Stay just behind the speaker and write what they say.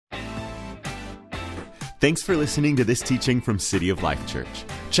Thanks for listening to this teaching from City of Life Church.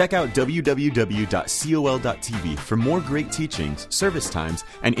 Check out www.col.tv for more great teachings, service times,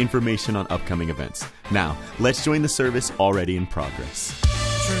 and information on upcoming events. Now, let's join the service already in progress.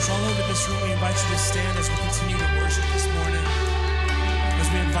 Church, all over this room, we invite you to stand as we continue to worship this morning. As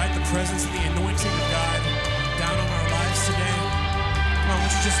we invite the presence and the anointing of God down on our lives today. Come on,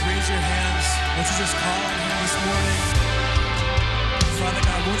 won't you just raise your hands? Won't you just call on Him this morning? Father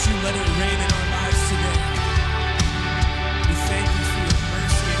God, won't you let it rain in our lives today? We thank you for your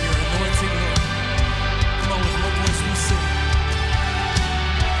mercy and your anointing, Lord. Come on, with one voice we sing.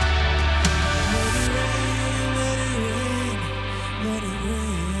 Let it rain, let it rain, let it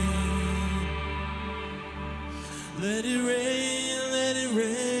rain. Let it rain, let it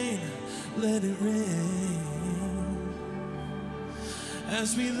rain, let it rain. As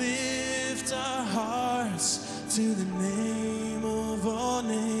we lift our hearts to the name of all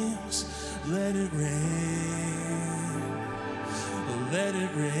names, let it rain, let it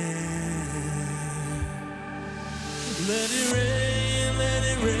rain. Let it rain, let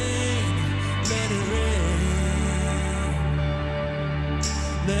it rain, let it rain.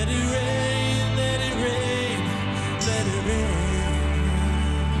 Let it rain, let it rain, let it rain.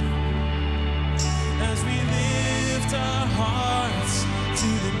 As we lift our hearts to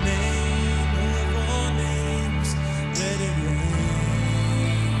the name of all names, let it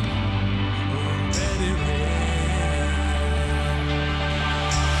rain, oh, let it rain.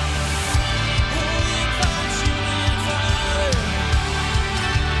 Oh, we invite you in, Father.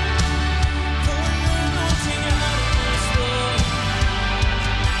 Pour your anointing out on us, Lord.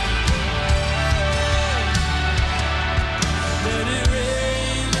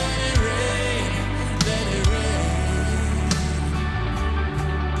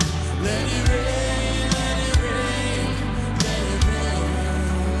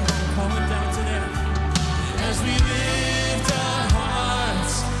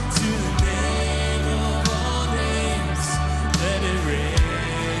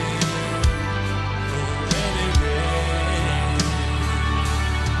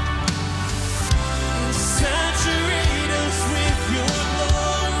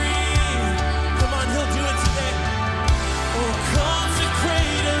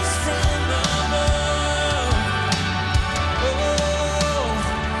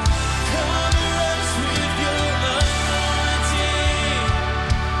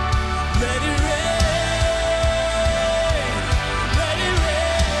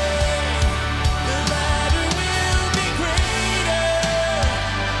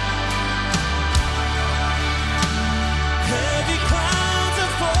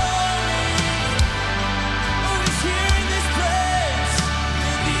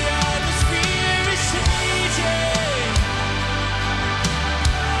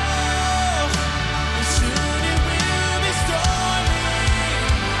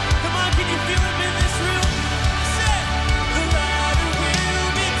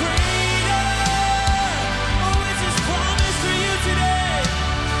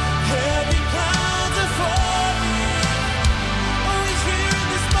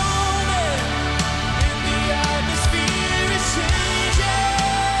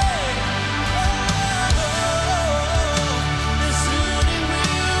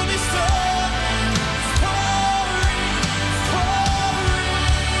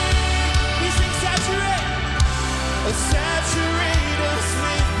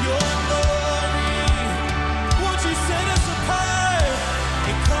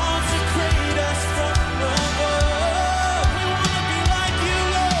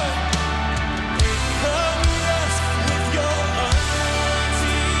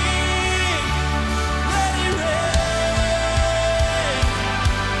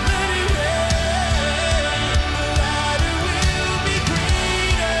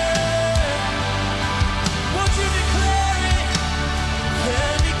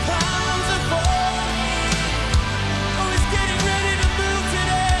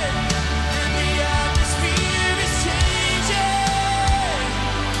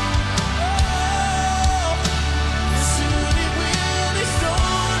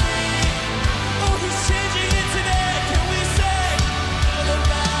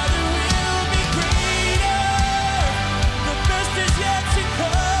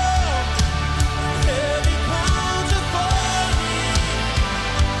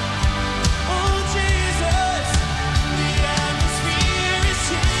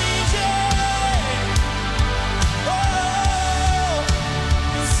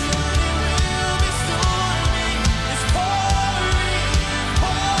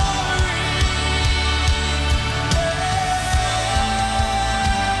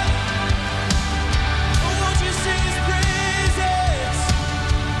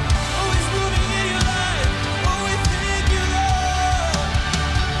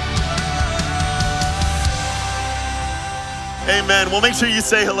 Amen. Well, make sure you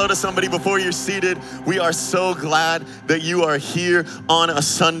say hello to somebody before you're seated. We are so glad that you are here on a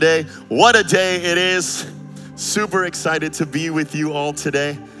Sunday. What a day it is. Super excited to be with you all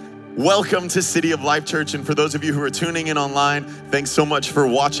today. Welcome to City of Life Church. And for those of you who are tuning in online, thanks so much for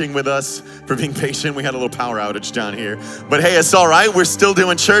watching with us, for being patient. We had a little power outage down here. But hey, it's all right. We're still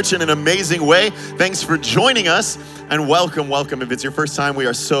doing church in an amazing way. Thanks for joining us and welcome. If it's your first time, we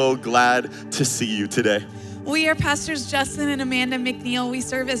are so glad to see you today. We are Pastors Justin and Amanda McNeil. We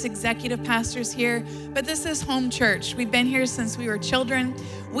serve as executive pastors here, but this is home church. We've been here since we were children.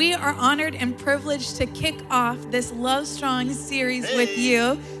 We are honored and privileged to kick off this Lovestrong series with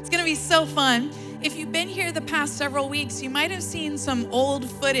you. It's going to be so fun. If you've been here the past several weeks, you might have seen some old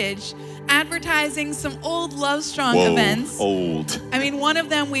footage advertising some old Lovestrong events. Old. I mean, one of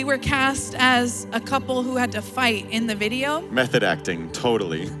them, we were cast as a couple who had to fight in the video. Method acting,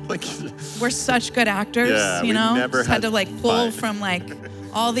 totally. We're such good actors, you know? Never just had to pull from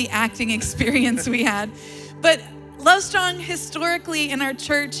all the acting experience we had. But Lovestrong historically in our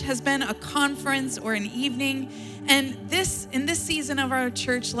church has been a conference or an evening. And in this season of our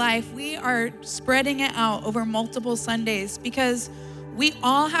church life, we are spreading it out over multiple Sundays because we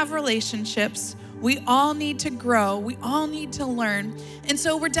all have relationships. We all need to grow. We all need to learn. And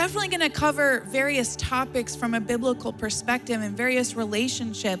so we're definitely going to cover various topics from a biblical perspective and various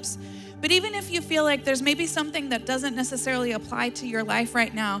relationships. But even if you feel like there's maybe something that doesn't necessarily apply to your life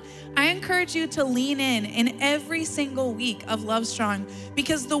right now, I encourage you to lean in every single week of Lovestrong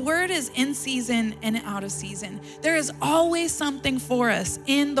because the word is in season and out of season. There is always something for us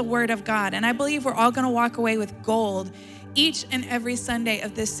in the word of God. And I believe we're all going to walk away with gold each and every Sunday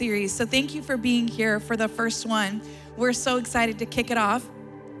of this series. So thank you for being here for the first one. We're so excited to kick it off.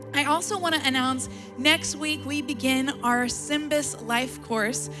 I also want to announce next week we begin our Symbis life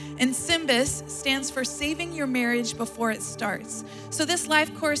course, and Symbis stands for Saving Your Marriage Before It Starts. So this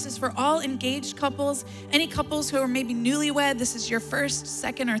life course is for all engaged couples, any couples who are maybe newlywed, this is your first,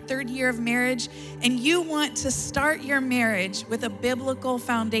 second, or third year of marriage, and you want to start your marriage with a biblical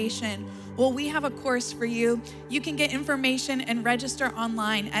foundation. Well, we have a course for you. You can get information and register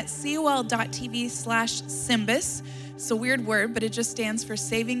online at col.tv/Symbis. It's a weird word, but it just stands for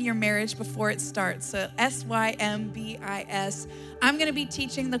Saving Your Marriage Before It Starts. So SYMBIS. I'm going to be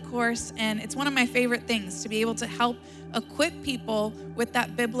teaching the course, and it's one of my favorite things to be able to help equip people with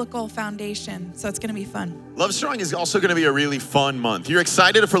that biblical foundation. So it's going to be fun. Lovestrong is also going to be a really fun month. You're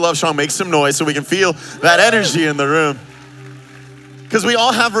excited for Lovestrong? Make some noise so we can feel that energy in the room. Because we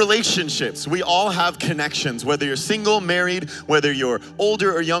all have relationships. We all have connections, whether you're single, married, whether you're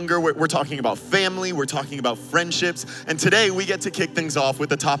older or younger. We're talking about family. We're talking about friendships. And today we get to kick things off with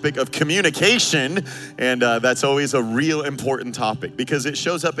the topic of communication. And that's always a real important topic because it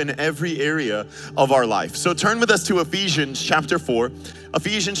shows up in every area of our life. So turn with us to Ephesians chapter 4.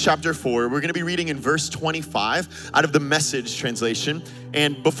 Ephesians chapter 4, we're going to be reading in verse 25 out of the Message translation.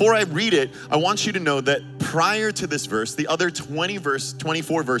 And before I read it, I want you to know that prior to this verse, the other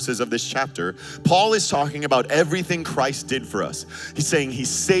 24 verses of this chapter, Paul is talking about everything Christ did for us. He's saying he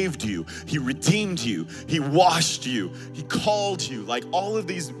saved you, he redeemed you, he washed you, he called you, like all of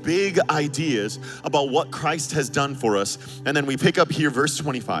these big ideas about what Christ has done for us. And then we pick up here, verse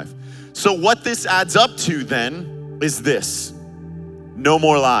 25. So what this adds up to then is this. No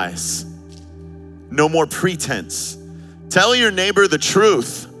more lies. No more pretense. Tell your neighbor the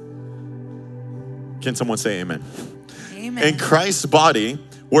truth. Can someone say amen? Amen. In Christ's body,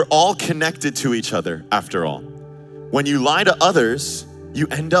 we're all connected to each other after all. When you lie to others, you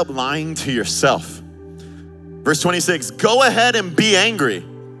end up lying to yourself. Verse 26, go ahead and be angry.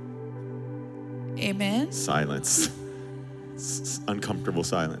 Amen. Silence. Uncomfortable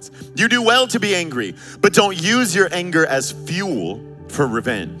silence. You do well to be angry, but don't use your anger as fuel for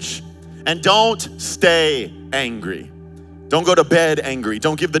revenge. And don't stay angry. Don't go to bed angry.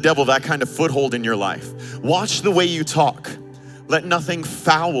 Don't give the devil that kind of foothold in your life. Watch the way you talk. Let nothing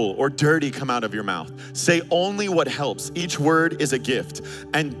foul or dirty come out of your mouth. Say only what helps. Each word is a gift.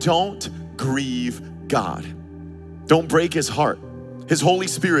 And don't grieve God. Don't break his heart. His Holy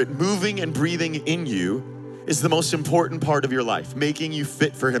Spirit moving and breathing in you is the most important part of your life, making you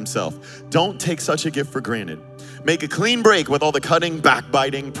fit for himself. Don't take such a gift for granted. Make a clean break with all the cutting,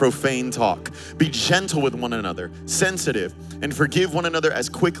 backbiting, profane talk. Be gentle with one another, sensitive, and forgive one another as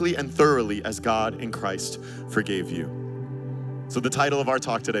quickly and thoroughly as God in Christ forgave you. So the title of our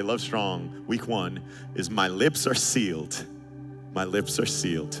talk today, Lovestrong, week 1, is My Lips Are Sealed. My lips are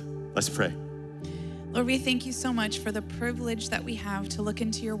sealed. Let's pray. Lord, we thank you so much for the privilege that we have to look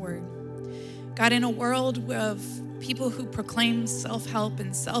into your word. God, in a world of people who proclaim self-help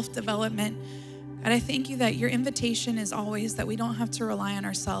and self-development, And I thank you that your invitation is always that we don't have to rely on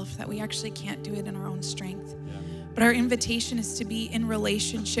ourselves, that we actually can't do it in our own strength. But our invitation is to be in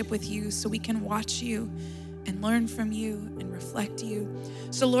relationship with you so we can watch you and learn from you and reflect you.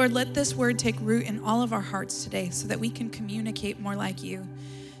 So Lord, let this word take root in all of our hearts today so that we can communicate more like you,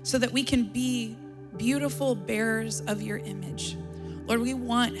 so that we can be beautiful bearers of your image. Lord, we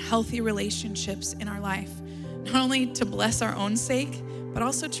want healthy relationships in our life, not only to bless our own sake, but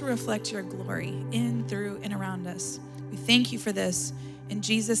also to reflect your glory in, through, and around us. We thank you for this in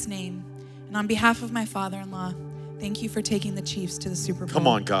Jesus' name. And on behalf of my father-in-law, thank you for taking the Chiefs to the Super Bowl. Come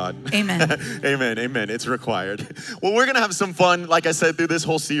on, God. Amen. Amen, amen. It's required. Well, we're going to have some fun, like I said, through this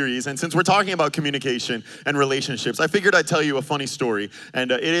whole series. And since we're talking about communication and relationships, I figured I'd tell you a funny story.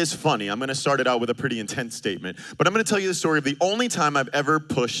 And it is funny. I'm going to start it out with a pretty intense statement. But I'm going to tell you the story of the only time I've ever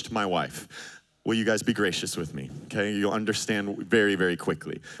pushed my wife. Will you guys be gracious with me? Okay, you'll understand very, very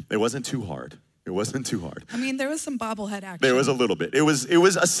quickly. It wasn't too hard. It wasn't too hard. I mean, there was some bobblehead action. There was a little bit. It was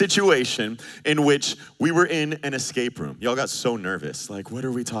a situation in which we were in an escape room. Y'all got so nervous. Like, what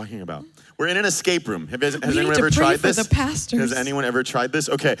are we talking about? We're in an escape room. Has anyone ever tried this? The pastors. Has anyone ever tried this?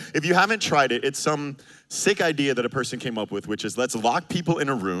 Okay, if you haven't tried it, it's some sick idea that a person came up with, which is let's lock people in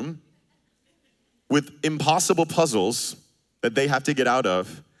a room with impossible puzzles that they have to get out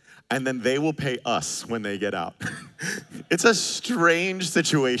of, and then they will pay us when they get out. It's a strange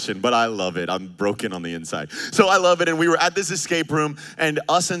situation, but I love it. I'm broken on the inside. So I love it, and we were at this escape room, and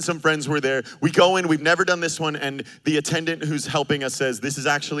us and some friends were there. We go in, we've never done this one, and the attendant who's helping us says, this is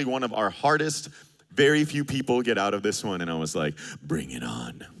actually one of our hardest. Very few people get out of this one, and I was like, bring it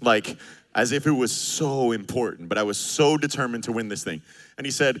on. Like, as if it was so important, but I was so determined to win this thing. And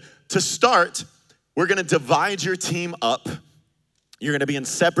he said, to start, we're gonna divide your team up. You're gonna be in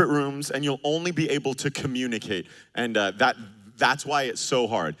separate rooms and you'll only be able to communicate. And that's why it's so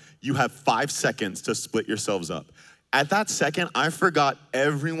hard. You have 5 seconds to split yourselves up. At that second, I forgot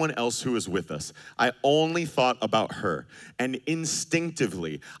everyone else who was with us. I only thought about her. And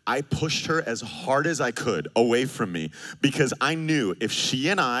instinctively, I pushed her as hard as I could away from me because I knew if she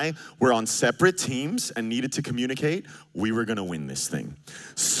and I were on separate teams and needed to communicate, we were gonna win this thing.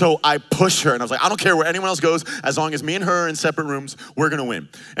 So I pushed her and I was like, I don't care where anyone else goes, as long as me and her are in separate rooms, we're gonna win.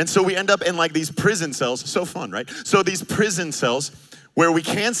 And so we end up in like these prison cells, so fun, right? So these prison cells, where we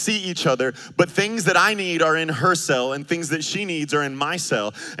can't see each other, but things that I need are in her cell and things that she needs are in my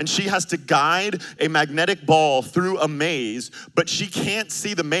cell. And she has to guide a magnetic ball through a maze, but she can't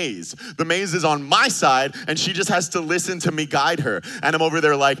see the maze. The maze is on my side and she just has to listen to me guide her. And I'm over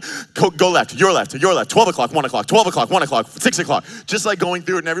there like, go left, your left, 12 o'clock, 1 o'clock, 12 o'clock, 1 o'clock, 6 o'clock. Just like going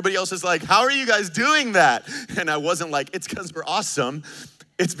through it, and everybody else is like, how are you guys doing that? And I wasn't like, it's because we're awesome.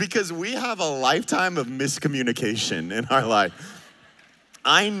 It's because we have a lifetime of miscommunication in our life.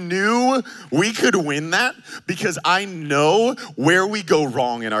 I knew we could win that because I know where we go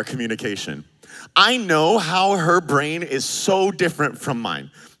wrong in our communication. I know how her brain is so different from mine,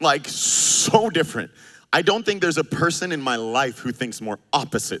 like so different. I don't think there's a person in my life who thinks more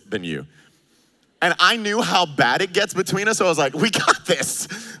opposite than you. And I knew how bad it gets between us, so I was like, we got this.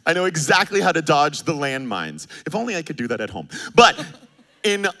 I know exactly how to dodge the landmines. If only I could do that at home. But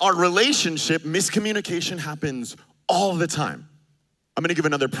in our relationship, miscommunication happens all the time. I'm gonna give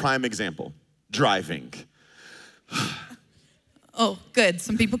another prime example, driving. Oh, good,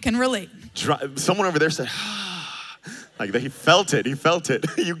 some people can relate. Someone over there said, like he felt it.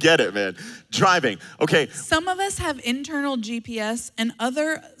 You get it, man. Driving, okay. Some of us have internal GPS and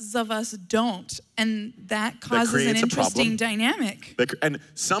others of us don't. And that causes an interesting dynamic. And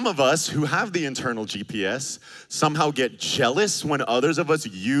some of us who have the internal GPS somehow get jealous when others of us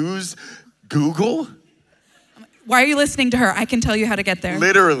use Google. Why are you listening to her? I can tell you how to get there.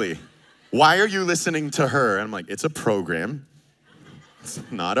 Literally. Why are you listening to her? And I'm like, it's a program. It's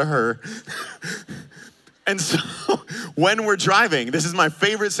not a her. And so when we're driving, this is my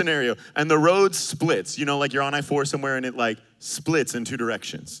favorite scenario, and the road splits. You know, like you're on I-4 somewhere and it like splits in 2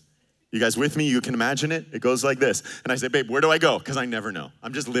 directions. You guys with me? You can imagine it? It goes like this. And I say, babe, where do I go? Because I never know.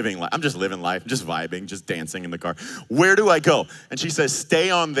 I'm just living life, just vibing, just dancing in the car. Where do I go? And she says,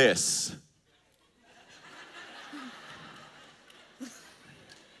 stay on this.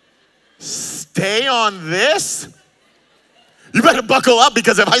 Stay on this? You better buckle up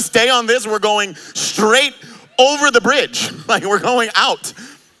because if I stay on this, we're going straight over the bridge. Like we're going out.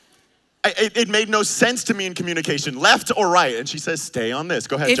 It made no sense to me in communication, left or right. And she says, stay on this.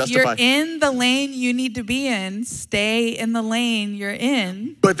 Go ahead, justify. If you're in the lane you need to be in, stay in the lane you're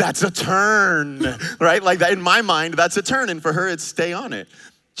in. But that's a turn, right? Like that in my mind, that's a turn. And for her, it's stay on it.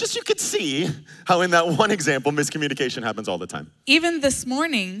 just you could see how in that one example, miscommunication happens all the time. Even this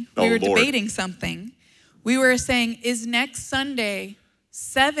morning, we were debating something. We were saying, is next Sunday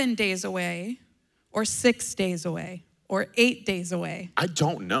 7 days away or 6 days away or 8 days away? I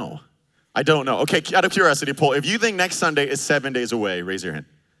don't know. Okay, out of curiosity, poll, if you think next Sunday is 7 days away, raise your hand.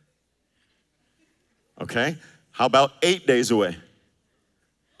 Okay, how about 8 days away?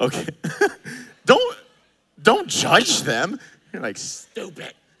 Okay, don't judge them. You're like,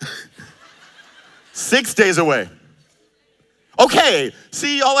 stupid. 6 days away. Okay,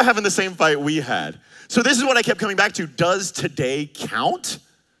 see, y'all are having the same fight we had. So this is what I kept coming back to. Does today count?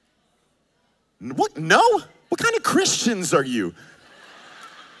 What? No? What kind of Christians are you?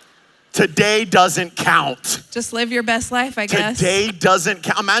 Today doesn't count. Just live your best life, I guess. Today doesn't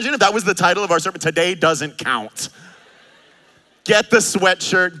count. Imagine if that was the title of our sermon. Today doesn't count. Get the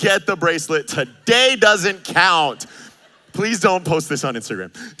sweatshirt, get the bracelet. Today doesn't count. Please don't post this on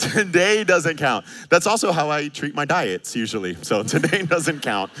Instagram. Today doesn't count. That's also how I treat my diets usually. So today doesn't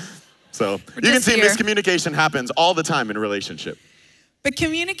count. So you can see miscommunication happens all the time in a relationship. But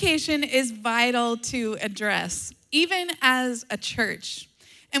communication is vital to address, even as a church.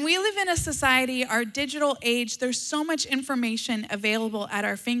 And we live in a society, our digital age, there's so much information available at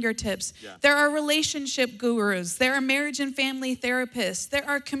our fingertips. Yeah. There are relationship gurus, there are marriage and family therapists, there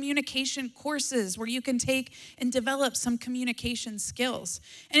are communication courses where you can take and develop some communication skills.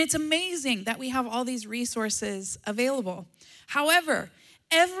 And it's amazing that we have all these resources available. However,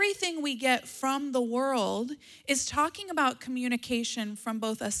 everything we get from the world is talking about communication from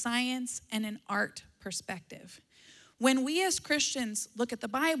both a science and an art perspective. When we as Christians look at the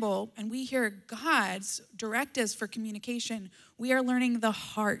Bible and we hear God's directives for communication, we are learning the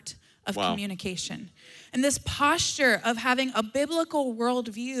heart of communication. And this posture of having a biblical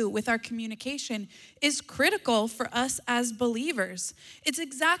worldview with our communication is critical for us as believers. It's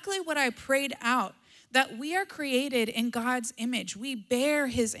exactly what I prayed out, that we are created in God's image. We bear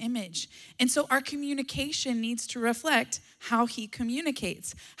his image. And so our communication needs to reflect how he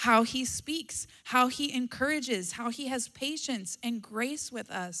communicates, how he speaks, how he encourages, how he has patience and grace with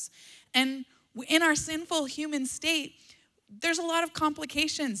us. And in our sinful human state, there's a lot of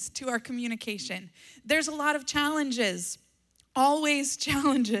complications to our communication. There's a lot of challenges, always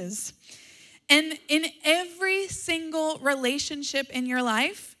challenges. And in every single relationship in your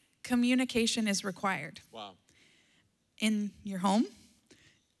life, communication is required. Wow. In your home,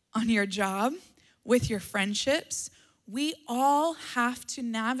 on your job, with your friendships, we all have to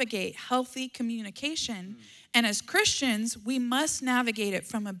navigate healthy communication. And as Christians, we must navigate it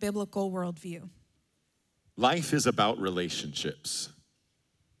from a biblical worldview. Life is about relationships.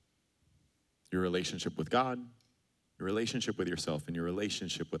 Your relationship with God, your relationship with yourself, and your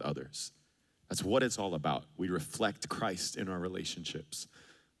relationship with others. That's what it's all about. We reflect Christ in our relationships.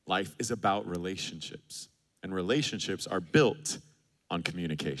 Life is about relationships, and relationships are built on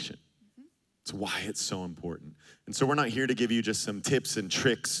communication. It's why it's so important. And so we're not here to give you just some tips and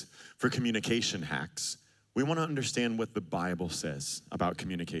tricks for communication hacks. We want to understand what the Bible says about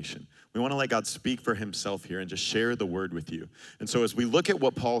communication. We want to let God speak for himself here and just share the word with you. And so as we look at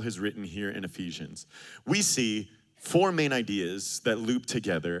what Paul has written here in Ephesians, we see 4 main ideas that loop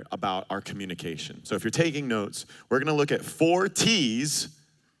together about our communication. So if you're taking notes, we're going to look at 4 T's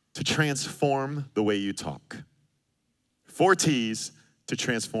to transform the way you talk. 4 T's to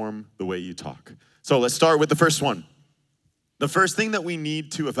transform the way you talk. So let's start with the first one. The first thing that we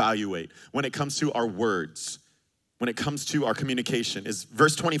need to evaluate when it comes to our words, when it comes to our communication, is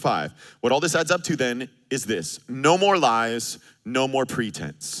verse 25. What all this adds up to then is this: no more lies, no more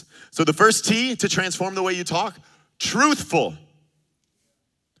pretense. So the first T to transform the way you talk, truthful.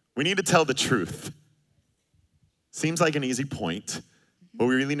 We need to tell the truth. Seems like an easy point, but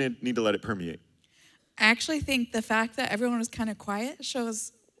we really need to let it permeate. I actually think the fact that everyone was kind of quiet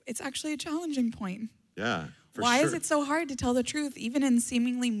shows it's actually a challenging point. Yeah, for Why sure. is it so hard to tell the truth, even in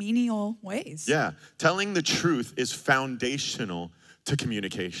seemingly menial ways? Yeah, telling the truth is foundational to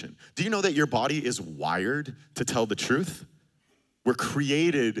communication. Do you know that your body is wired to tell the truth? We're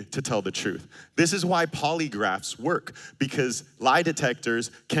created to tell the truth. This is why polygraphs work, because lie detectors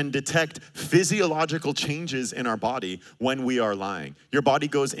can detect physiological changes in our body when we are lying. Your body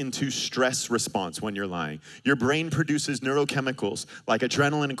goes into stress response when you're lying. Your brain produces neurochemicals like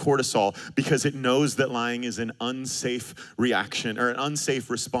adrenaline and cortisol because it knows that lying is an unsafe reaction or an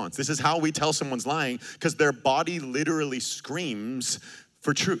unsafe response. This is how we tell someone's lying, because their body literally screams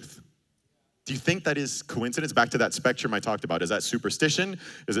for truth. Do you think that is coincidence? Back to that spectrum I talked about. Is that superstition?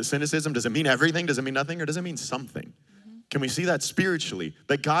 Is it cynicism? Does it mean everything? Does it mean nothing? Or does it mean something? Can we see that spiritually?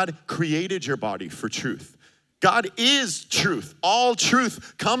 That God created your body for truth. God is truth. All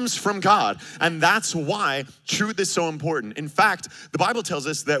truth comes from God. And that's why truth is so important. In fact, the Bible tells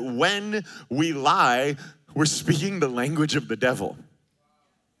us that when we lie, we're speaking the language of the devil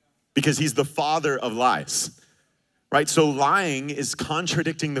because he's the father of lies. Right? So lying is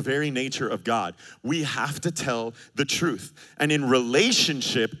contradicting the very nature of God. We have to tell the truth. And in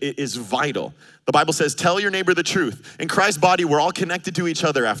relationship, it is vital. The Bible says, tell your neighbor the truth. In Christ's body, we're all connected to each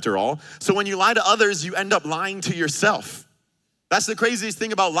other after all. So when you lie to others, you end up lying to yourself. That's the craziest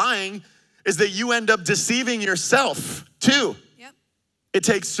thing about lying, is that you end up deceiving yourself too. Yep. It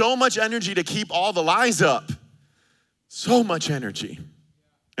takes so much energy to keep all the lies up. So much energy.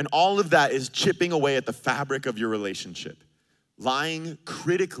 And all of that is chipping away at the fabric of your relationship. Lying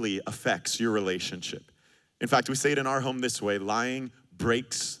critically affects your relationship. In fact, we say it in our home this way: lying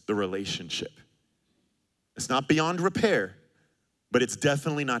breaks the relationship. It's not beyond repair, but it's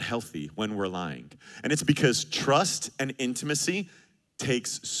definitely not healthy when we're lying. And it's because trust and intimacy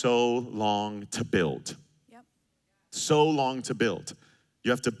takes so long to build. Yep. So long to build. You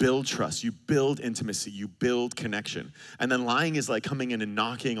have to build trust, you build intimacy, you build connection. And then lying is like coming in and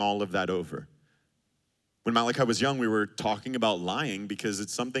knocking all of that over. When Malachi was young, we were talking about lying because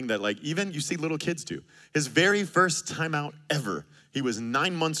it's something that like even you see little kids do. His very first time out ever, he was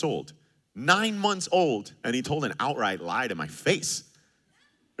 9 months old. 9 months old, and he told an outright lie to my face.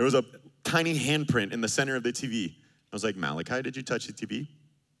 There was a tiny handprint in the center of the TV. I was like, Malachi, did you touch the TV?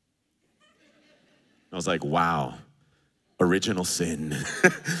 I was like, wow. Original sin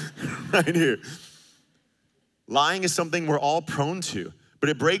right here. Lying is something we're all prone to, but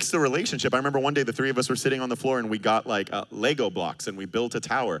it breaks the relationship. I remember one day the three of us were sitting on the floor and we got like Lego blocks and we built a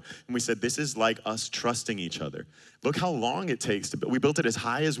tower. And we said, this is like us trusting each other. Look how long it takes to build. We built it as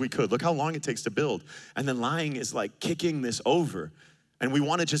high as we could. Look how long it takes to build. And then lying is like kicking this over. And we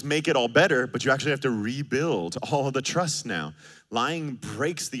want to just make it all better, but you actually have to rebuild all of the trust now. Lying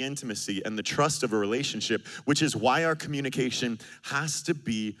breaks the intimacy and the trust of a relationship, which is why our communication has to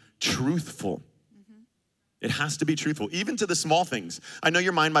be truthful. Mm-hmm. It has to be truthful, even to the small things. I know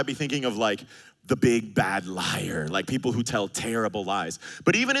your mind might be thinking of like the big bad liar, like people who tell terrible lies.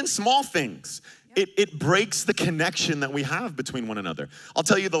 But even in small things, it breaks the connection that we have between one another. I'll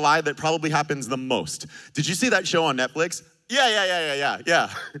tell you the lie that probably happens the most. Did you see that show on Netflix? Yeah.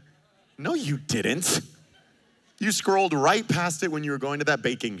 No, you didn't. You scrolled right past it when you were going to that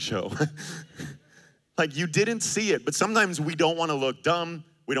baking show. Like you didn't see it, but sometimes we don't want to look dumb.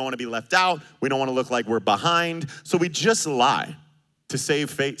 We don't want to be left out. We don't want to look like we're behind. So we just lie to save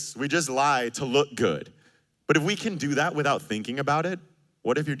face. We just lie to look good. But if we can do that without thinking about it,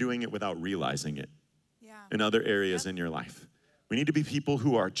 what if you're doing it without realizing it in other areas in your life? We need to be people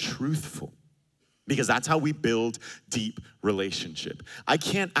who are truthful, because that's how we build deep relationship. I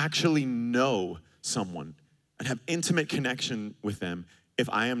can't actually know someone and have intimate connection with them if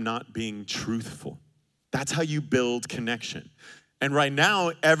I am not being truthful. That's how you build connection. And right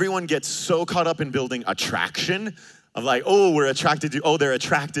now, everyone gets so caught up in building attraction of like, oh, we're attracted to, oh, they're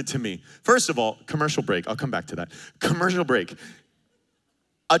attracted to me. First of all, commercial break. I'll come back to that. Commercial break.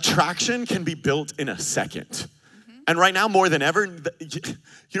 Attraction can be built in a second. And right now, more than ever, you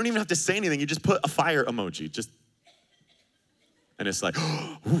don't even have to say anything. You just put a fire emoji. And it's like,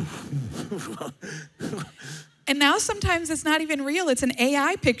 And now sometimes it's not even real. It's an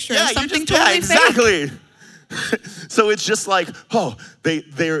AI picture of something yeah, totally fake. exactly. So it's just like, oh,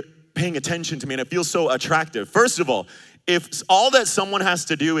 they're paying attention to me and it feels so attractive. First of all, if all that someone has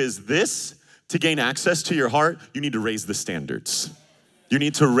to do is this to gain access to your heart, you need to raise the standards. You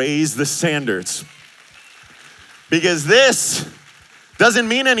need to raise the standards. Because this doesn't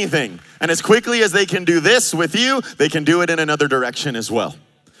mean anything. And as quickly as they can do this with you, they can do it in another direction as well.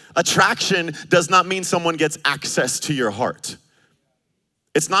 Attraction does not mean someone gets access to your heart.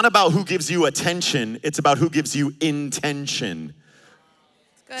 It's not about who gives you attention, it's about who gives you intention.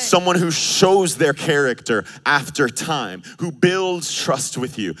 Good. Someone who shows their character after time, who builds trust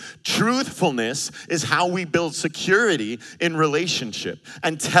with you. Truthfulness is how we build security in relationship.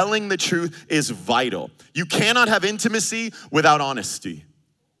 And telling the truth is vital. You cannot have intimacy without honesty.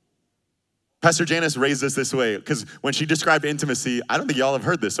 Pastor Janice raised us this way, because when she described intimacy, I don't think y'all have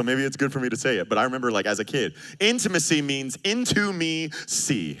heard this, so maybe it's good for me to say it, but I remember like as a kid, intimacy means into me,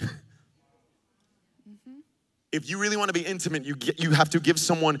 see. If you really want to be intimate, you have to give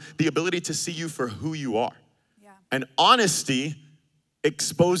someone the ability to see you for who you are. Yeah. And honesty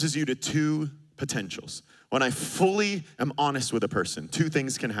exposes you to two potentials. When I fully am honest with a person, two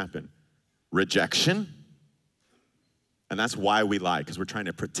things can happen. Rejection, and that's why we lie, because we're trying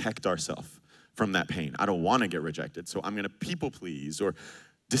to protect ourselves from that pain. I don't want to get rejected, so I'm going to people please or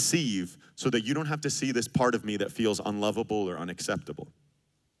deceive so that you don't have to see this part of me that feels unlovable or unacceptable.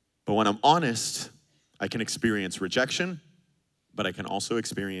 But when I'm honest, I can experience rejection, but I can also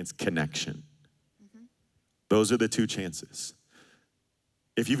experience connection. Those are the two chances.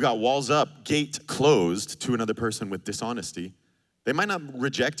 If you've got walls up, gate closed to another person with dishonesty, they might not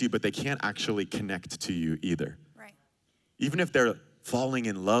reject you, but they can't actually connect to you either. Right. Even if they're falling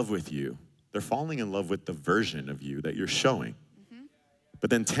in love with you, they're falling in love with the version of you that you're showing. But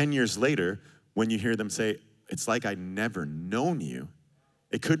then 10 years later, when you hear them say, it's like I'd never known you,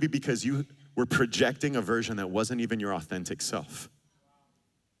 it could be because you were projecting a version that wasn't even your authentic self.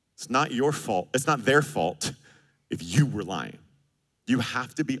 It's not your fault. It's not their fault if you were lying. You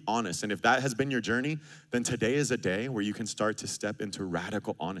have to be honest. And if that has been your journey, then today is a day where you can start to step into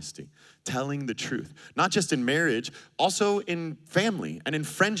radical honesty, telling the truth. Not just in marriage, also in family and in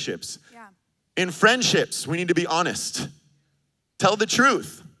friendships. Yeah. In friendships, we need to be honest. Tell the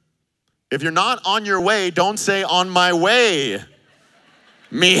truth. If you're not on your way, don't say on my way.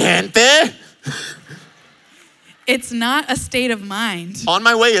 Mi gente. It's not a state of mind. On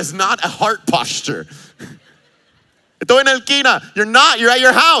my way is not a heart posture. Estoy en el esquina. You're at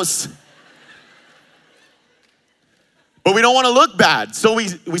your house. But we don't want to look bad, so we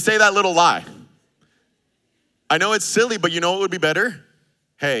say that little lie. I know it's silly, but you know what would be better?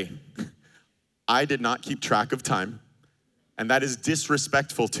 Hey, I did not keep track of time, and that is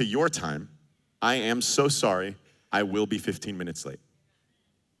disrespectful to your time. I am so sorry. I will be 15 minutes late.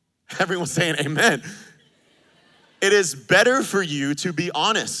 Everyone's saying amen. It is better for you to be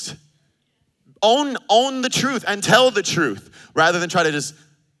honest. Own the truth and tell the truth rather than try to just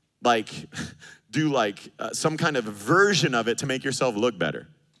do some kind of version of it to make yourself look better.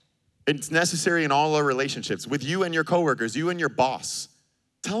 It's necessary in all our relationships with you and your coworkers, you and your boss.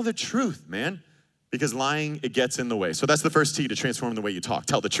 Tell the truth, man, because lying, it gets in the way. So that's the first T to transform the way you talk.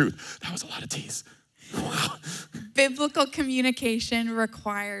 Tell the truth. That was a lot of T's. Wow. Biblical communication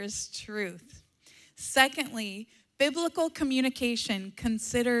requires truth. Secondly, biblical communication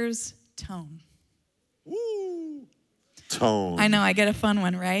considers tone. Woo. Tone. I know, I get a fun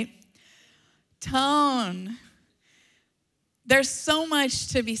one, right? Tone. There's so much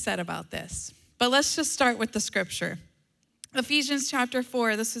to be said about this, but let's just start with the scripture. Ephesians chapter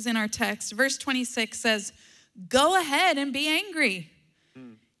 4, this is in our text. Verse 26 says, go ahead and be angry.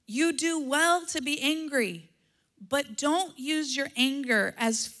 You do well to be angry, but don't use your anger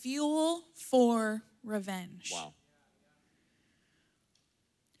as fuel for revenge. Wow.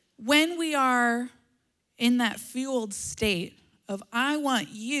 When we are in that fueled state of, I want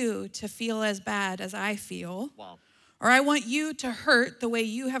you to feel as bad as I feel, Wow. or I want you to hurt the way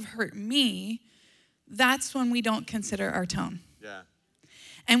you have hurt me, that's when we don't consider our tone. Yeah.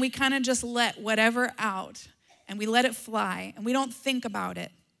 And we kind of just let whatever out, and we let it fly, and we don't think about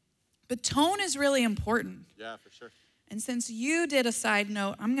it. But tone is really important. Yeah, for sure. And since you did a side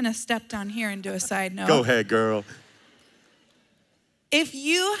note, I'm going to step down here and do a side note. Go ahead, girl. If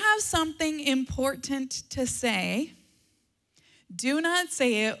you have something important to say, do not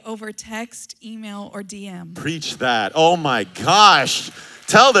say it over text, email, or DM. Preach that. Oh my gosh.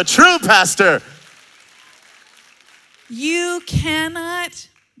 Tell the truth, Pastor. You cannot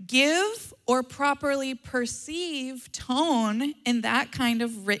give or properly perceive tone in that kind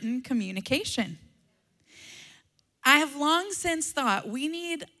of written communication. I have long since thought we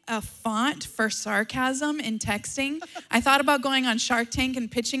need a font for sarcasm in texting. I thought about going on Shark Tank and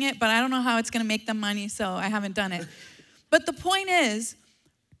pitching it, but I don't know how it's going to make them money, so I haven't done it. But the point is,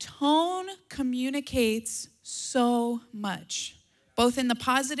 tone communicates so much, both in the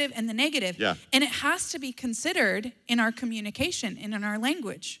positive and the negative. Yeah. And it has to be considered in our communication and in our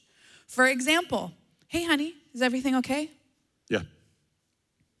language. For example, hey, honey, is everything okay? Yeah.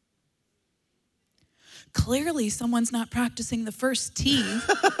 Clearly, someone's not practicing the first T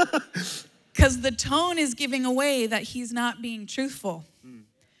because the tone is giving away that he's not being truthful.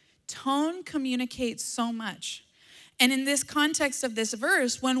 Tone communicates so much. And in this context of this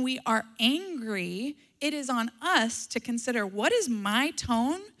verse, when we are angry, it is on us to consider, what is my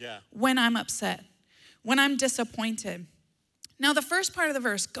tone when I'm upset, when I'm disappointed? Now, the first part of the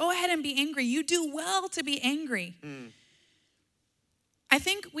verse, go ahead and be angry. You do well to be angry. I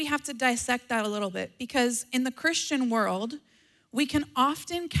think we have to dissect that a little bit because in the Christian world, we can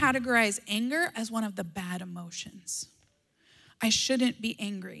often categorize anger as one of the bad emotions. I shouldn't be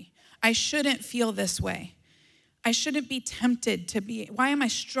angry. I shouldn't feel this way. I shouldn't be tempted to be. Why am I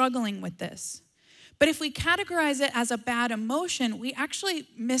struggling with this? But if we categorize it as a bad emotion, we actually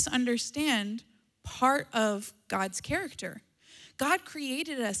misunderstand part of God's character. God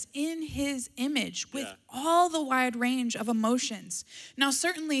created us in his image with Yeah. all the wide range of emotions. Now,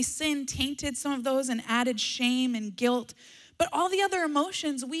 certainly sin tainted some of those and added shame and guilt, but all the other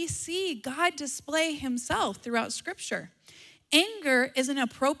emotions we see God display himself throughout Scripture. Anger is an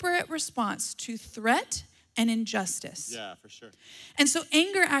appropriate response to threat and injustice. Yeah, for sure. And so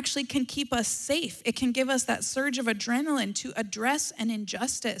anger actually can keep us safe. It can give us that surge of adrenaline to address an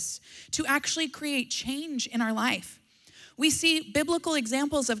injustice, to actually create change in our life. We see biblical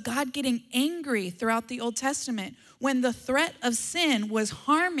examples of God getting angry throughout the Old Testament when the threat of sin was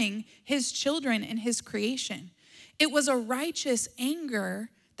harming his children and his creation. It was a righteous anger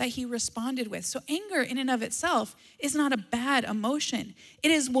that he responded with. So anger in and of itself is not a bad emotion.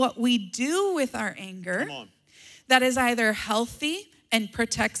 It is what we do with our anger that is either healthy and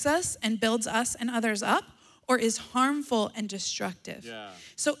protects us and builds us and others up, or is harmful and destructive. Yeah.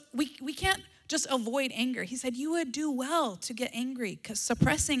 So we can't just avoid anger. He said you would do well to get angry, because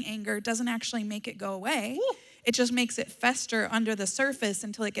suppressing anger doesn't actually make it go away. Woo. It just makes it fester under the surface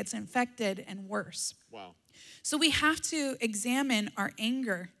until it gets infected and worse. Wow. So we have to examine our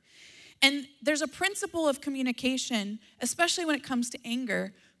anger. And there's a principle of communication, especially when it comes to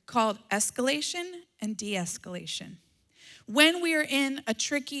anger, called escalation and de-escalation. When we are in a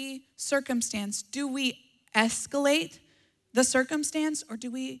tricky circumstance, do we escalate the circumstance or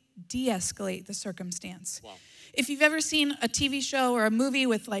do we de-escalate the circumstance? Wow. If you've ever seen a TV show or a movie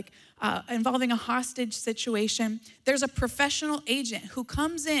with involving a hostage situation, there's a professional agent who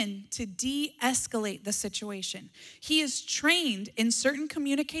comes in to de-escalate the situation. He is trained in certain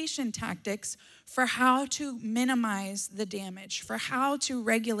communication tactics for how to minimize the damage, for how to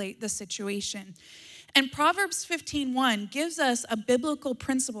regulate the situation. And Proverbs 15:1 gives us a biblical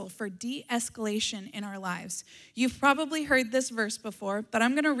principle for de-escalation in our lives. You've probably heard this verse before, but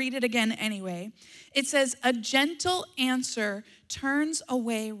I'm going to read it again anyway. It says, "A gentle answer turns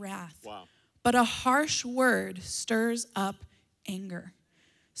away wrath, Wow. but a harsh word stirs up anger."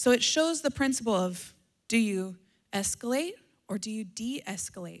 So it shows the principle of, do you escalate or do you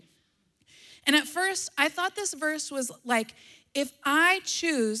de-escalate? And at first, I thought this verse was like, if I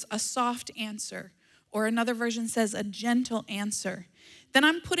choose a soft answer, or another version says a gentle answer, then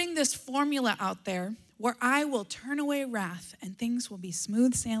I'm putting this formula out there where I will turn away wrath and things will be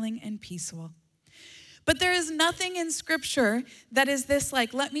smooth sailing and peaceful. But there is nothing in Scripture that is this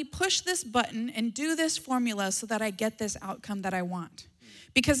like, let me push this button and do this formula so that I get this outcome that I want.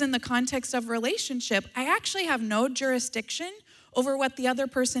 Because in the context of relationship, I actually have no jurisdiction over what the other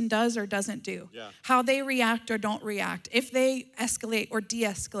person does or doesn't do, how they react or don't react, if they escalate or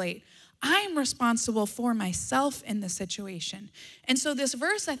de-escalate. I'm responsible for myself in the situation. And so this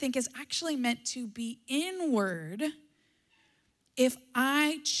verse, I think, is actually meant to be inward. If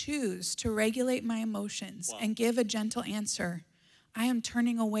I choose to regulate my emotions and give a gentle answer, I am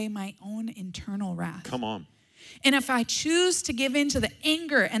turning away my own internal wrath. Come on. And if I choose to give in to the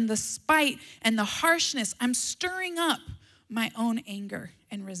anger and the spite and the harshness, I'm stirring up my own anger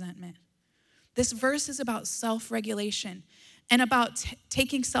and resentment. This verse is about self-regulation and about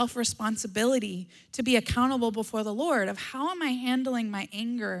taking self-responsibility to be accountable before the Lord of how am I handling my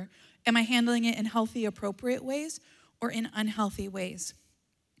anger? Am I handling it in healthy, appropriate ways or in unhealthy ways?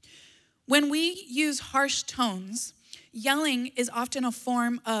 When we use harsh tones, yelling is often a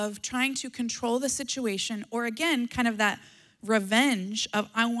form of trying to control the situation, or again, kind of that revenge of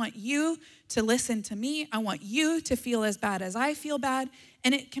I want you to listen to me. I want you to feel as bad as I feel bad.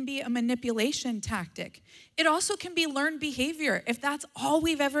 And it can be a manipulation tactic. It also can be learned behavior. If that's all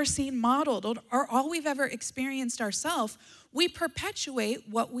we've ever seen modeled or all we've ever experienced ourselves, we perpetuate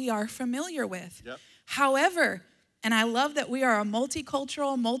what we are familiar with. Yep. However, and I love that we are a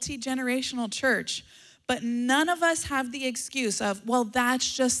multicultural, multi-generational church, but none of us have the excuse of, well,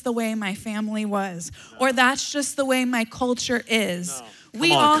 that's just the way my family was, or that's just the way my culture is. No.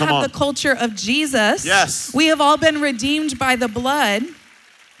 We all have the culture of Jesus. Yes. We have all been redeemed by the blood.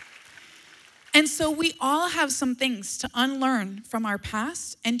 And so we all have some things to unlearn from our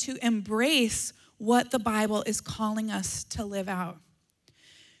past and to embrace what the Bible is calling us to live out.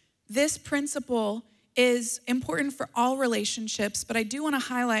 This principle is important for all relationships, but I do want to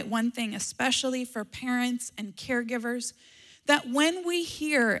highlight one thing, especially for parents and caregivers, that when we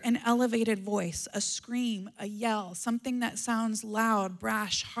hear an elevated voice, a scream, a yell, something that sounds loud,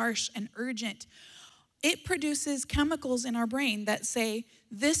 brash, harsh, and urgent, it produces chemicals in our brain that say,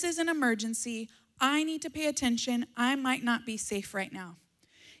 this is an emergency, I need to pay attention, I might not be safe right now.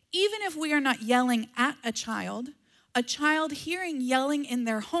 Even if we are not yelling at a child hearing yelling in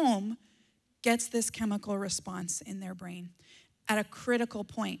their home gets this chemical response in their brain at a critical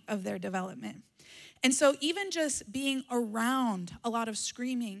point of their development. And so even just being around a lot of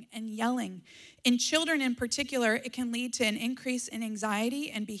screaming and yelling, in children in particular, it can lead to an increase in anxiety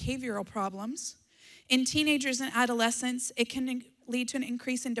and behavioral problems. In teenagers and adolescents, it can lead to an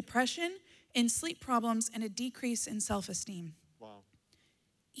increase in depression, in sleep problems, and a decrease in self-esteem. Wow.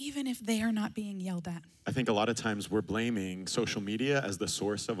 Even if they are not being yelled at. I think a lot of times we're blaming social media as the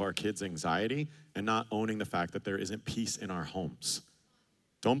source of our kids' anxiety and not owning the fact that there isn't peace in our homes.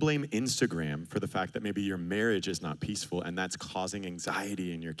 Don't blame Instagram for the fact that maybe your marriage is not peaceful and that's causing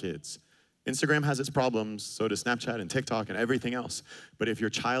anxiety in your kids. Instagram has its problems, so does Snapchat and TikTok and everything else. But if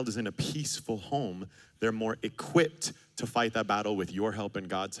your child is in a peaceful home, they're more equipped to fight that battle with your help and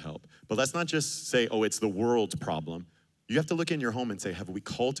God's help. But let's not just say, oh, it's the world's problem. You have to look in your home and say, have we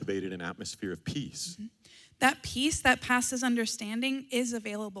cultivated an atmosphere of peace? Mm-hmm. That peace that passes understanding is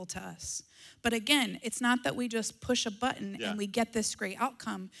available to us. But again, it's not that we just push a button and we get this great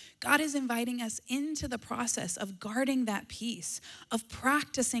outcome. God is inviting us into the process of guarding that peace, of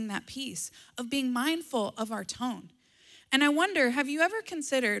practicing that peace, of being mindful of our tone. And I wonder, have you ever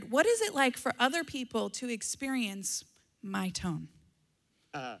considered, what is it like for other people to experience my tone?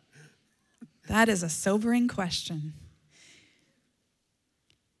 That is a sobering question.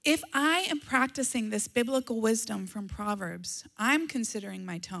 If I am practicing this biblical wisdom from Proverbs, I'm considering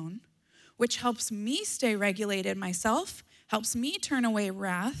my tone, which helps me stay regulated myself, helps me turn away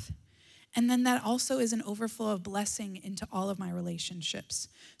wrath, and then that also is an overflow of blessing into all of my relationships.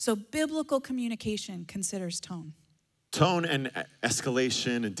 So biblical communication considers tone. Tone and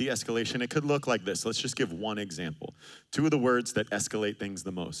escalation and de-escalation, it could look like this. Let's just give one example. Two of the words that escalate things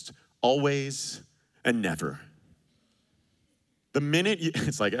the most: always and never. The minute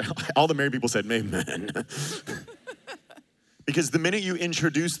it's like all the married people said, amen. Because the minute you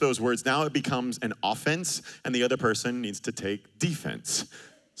introduce those words, now it becomes an offense and the other person needs to take defense.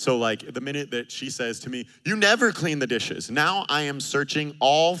 So like the minute that she says to me, you never clean the dishes. Now I am searching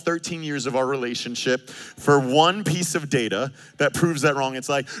all 13 years of our relationship for one piece of data that proves that wrong. It's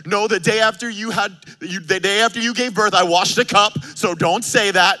like, no, the day after you gave birth, I washed a cup, so don't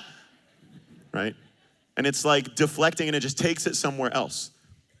say that, right? And it's like deflecting and it just takes it somewhere else.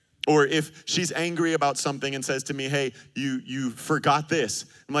 Or if she's angry about something and says to me, hey, you forgot this.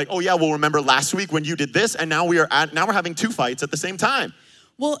 I'm like, oh yeah, well remember last week when you did this, and now we're having two fights at the same time.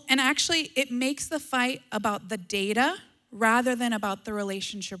 Well, and actually it makes the fight about the data rather than about the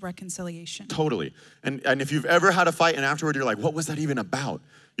relationship reconciliation. Totally. And if you've ever had a fight and afterward you're like, what was that even about?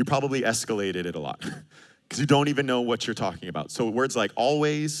 You probably escalated it a lot because you don't even know what you're talking about. So words like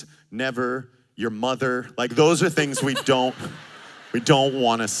always, never, your mother, like those are things we don't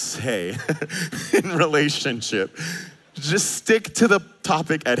want to say in relationship. Just stick to the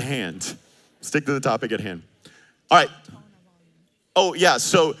topic at hand. Stick to the topic at hand. All right. Oh yeah,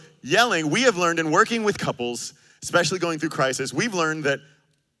 so yelling, we have learned in working with couples, especially going through crisis, we've learned that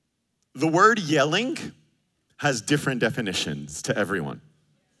the word yelling has different definitions to everyone.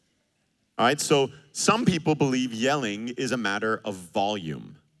 All right, so some people believe yelling is a matter of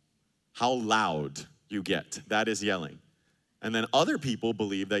volume. How loud you get, that is yelling. And then other people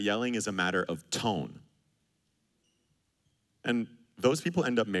believe that yelling is a matter of tone. And those people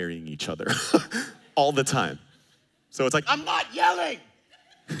end up marrying each other all the time. So it's like, I'm not yelling.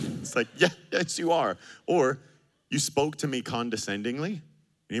 It's like, yeah, yes, you are. Or you spoke to me condescendingly,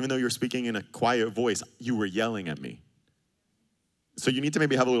 and even though you're speaking in a quiet voice, you were yelling at me. So you need to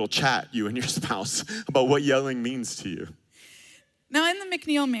maybe have a little chat, you and your spouse, about what yelling means to you. Now, in the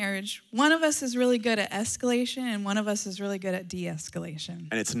McNeil marriage, one of us is really good at escalation and one of us is really good at de-escalation.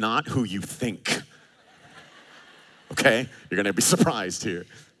 And it's not who you think. Okay? You're gonna be surprised here.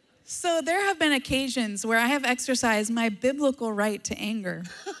 So there have been occasions where I have exercised my biblical right to anger.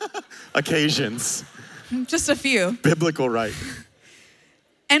 Occasions. Just a few. Biblical right.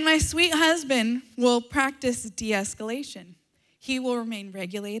 And my sweet husband will practice de-escalation. He will remain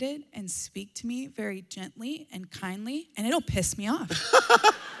regulated and speak to me very gently and kindly, and it'll piss me off.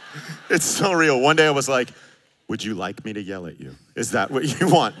 It's so real. One day I was like, would you like me to yell at you? Is that what you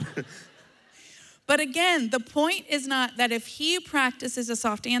want? But again, the point is not that if he practices a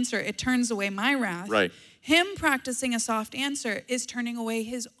soft answer, it turns away my wrath. Right. Him practicing a soft answer is turning away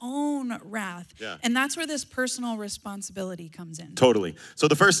his own wrath. Yeah. And that's where this personal responsibility comes in. Totally. So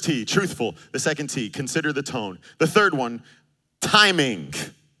the first T, truthful. The second T, consider the tone. The third one, timing.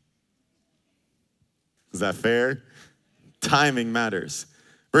 Is that fair? Timing matters.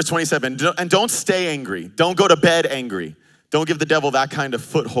 Verse 27, and don't stay angry. Don't go to bed angry. Don't give the devil that kind of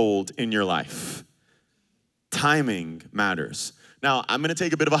foothold in your life. Timing matters. Now, I'm gonna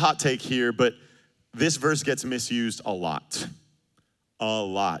take a bit of a hot take here, but this verse gets misused a lot. A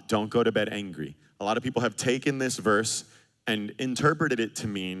lot. Don't go to bed angry. a lot of people have taken this verse and interpreted it to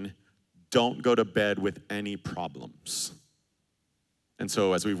mean, don't go to bed with any problems. And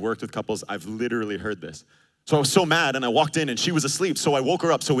so as we've worked with couples, I've literally heard this. So I was so mad and I walked in and she was asleep, so I woke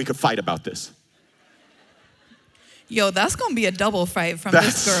her up so we could fight about this. Yo, that's gonna be a double fight from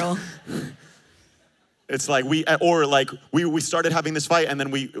this girl. It's like we started having this fight and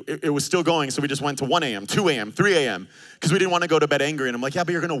then it was still going, so we just went to 1 a.m., 2 a.m., 3 a.m. because we didn't want to go to bed angry. And I'm like, yeah,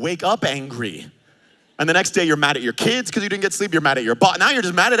 but you're gonna wake up angry. And the next day you're mad at your kids because you didn't get sleep. You're mad at your boss. Now you're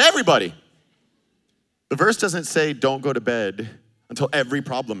just mad at everybody. The verse doesn't say don't go to bed until every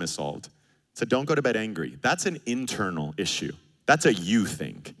problem is solved. It said don't go to bed angry. That's an internal issue. That's a you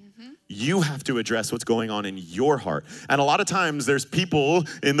thing. You have to address what's going on in your heart. And a lot of times there's people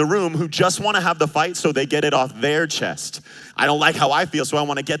in the room who just want to have the fight so they get it off their chest. I don't like how I feel, so I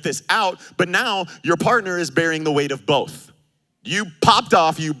want to get this out. But now your partner is bearing the weight of both. You popped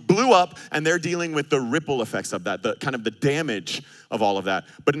off, you blew up, and they're dealing with the ripple effects of that, the kind of the damage of all of that.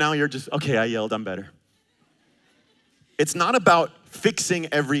 But now you're just, okay, I yelled, I'm better. It's not about fixing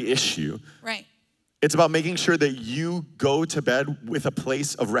every issue. Right. It's about making sure that you go to bed with a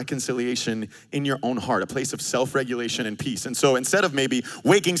place of reconciliation in your own heart, a place of self-regulation and peace. And so instead of maybe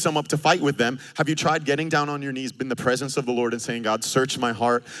waking someone up to fight with them, have you tried getting down on your knees in the presence of the Lord and saying, God, search my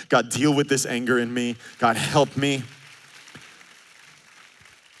heart. God, deal with this anger in me. God, help me.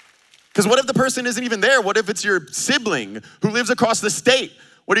 Because what if the person isn't even there? What if it's your sibling who lives across the state?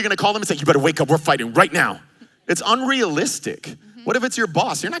 What are you gonna call them and say, you better wake up, we're fighting right now? It's unrealistic. What if it's your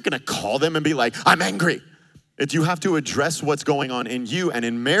boss? You're not gonna call them and be like, I'm angry. You have to address what's going on in you. And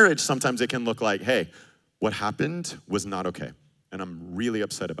in marriage, sometimes it can look like, hey, what happened was not okay. And I'm really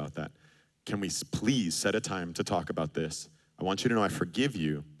upset about that. Can we please set a time to talk about this? I want you to know I forgive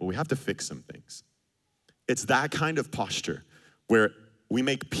you, but we have to fix some things. It's that kind of posture where we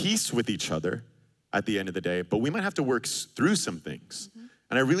make peace with each other at the end of the day, but we might have to work through some things.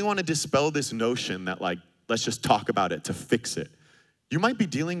 And I really want to dispel this notion that like, let's just talk about it to fix it. You might be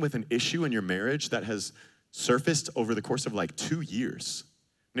dealing with an issue in your marriage that has surfaced over the course of like 2 years.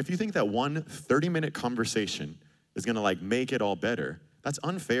 And if you think that one 30-minute conversation is gonna like make it all better, that's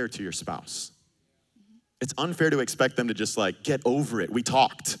unfair to your spouse. It's unfair to expect them to just like get over it. We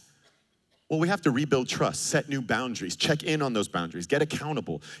talked. Well, we have to rebuild trust, set new boundaries, check in on those boundaries, get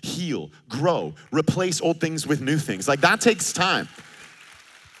accountable, heal, grow, replace old things with new things. Like that takes time.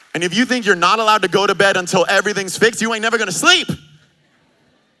 And if you think you're not allowed to go to bed until everything's fixed, you ain't never gonna sleep.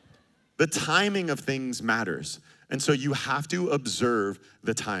 The timing of things matters. And so you have to observe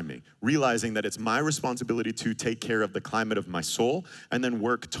the timing, realizing that it's my responsibility to take care of the climate of my soul and then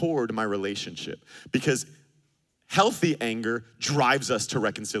work toward my relationship. Because healthy anger drives us to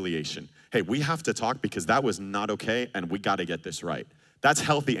reconciliation. Hey, we have to talk because that was not okay and we gotta get this right. That's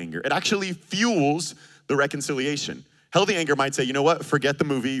healthy anger. It actually fuels the reconciliation. Healthy anger might say, you know what, forget the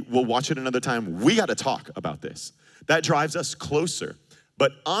movie, we'll watch it another time. We gotta talk about this. That drives us closer.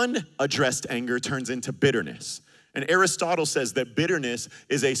 But unaddressed anger turns into bitterness. And Aristotle says that bitterness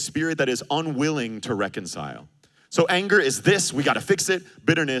is a spirit that is unwilling to reconcile. So anger is this, we gotta fix it.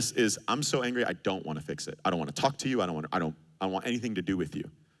 Bitterness is, I'm so angry, I don't wanna fix it. I don't wanna talk to you, I don't want anything to do with you.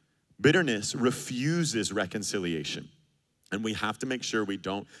 Bitterness refuses reconciliation. And we have to make sure we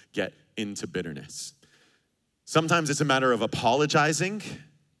don't get into bitterness. Sometimes it's a matter of apologizing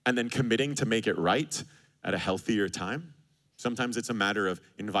and then committing to make it right at a healthier time. Sometimes it's a matter of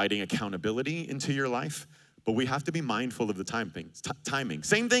inviting accountability into your life, but we have to be mindful of the timing.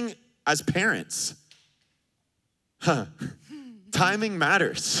 Same thing as parents. Timing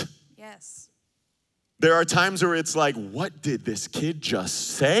matters. Yes. There are times where it's like, what did this kid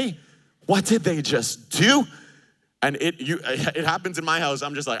just say? What did they just do? And it happens in my house.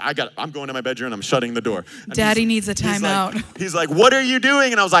 I'm just like, I'm going to my bedroom and I'm shutting the door. And Daddy needs a timeout. He's like, what are you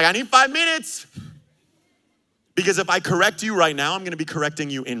doing? And I was like, I need 5 minutes. Because if I correct you right now, I'm gonna be correcting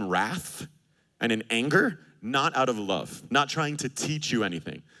you in wrath and in anger, not out of love, not trying to teach you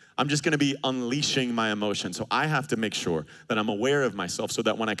anything. I'm just gonna be unleashing my emotion. So I have to make sure that I'm aware of myself so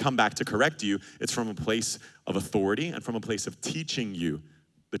that when I come back to correct you, it's from a place of authority and from a place of teaching you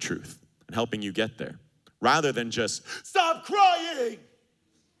the truth and helping you get there. Rather than just, stop crying.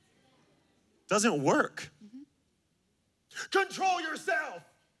 Doesn't work. Control yourself.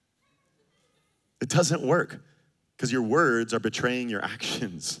 It doesn't work. Because your words are betraying your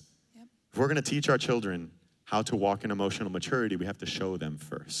actions. Yep. If we're gonna teach our children how to walk in emotional maturity, we have to show them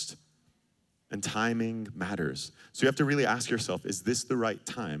first. And timing matters. So you have to really ask yourself, is this the right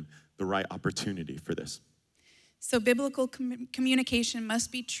time, the right opportunity for this? So biblical communication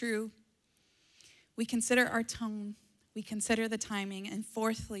must be true. We consider our tone, we consider the timing, and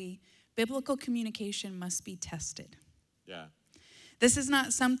fourthly, Biblical communication must be tested. Yeah. This is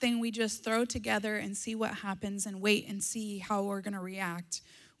not something we just throw together and see what happens and wait and see how we're going to react.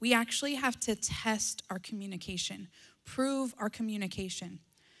 We actually have to test our communication, prove our communication.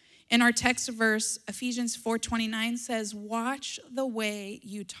 In our text verse, Ephesians 4:29 says, "Watch the way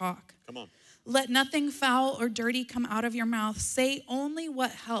you talk. Come on. Let nothing foul or dirty come out of your mouth. Say only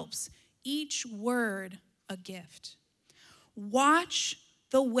what helps, each word a gift." Watch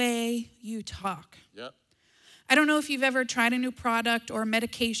the way you talk. Yep. I don't know if you've ever tried a new product or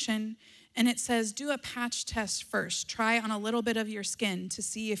medication and it says do a patch test first. Try on a little bit of your skin to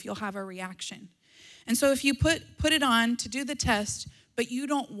see if you'll have a reaction. And so if you put it on to do the test, but you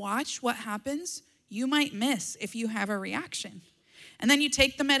don't watch what happens, you might miss if you have a reaction. And then you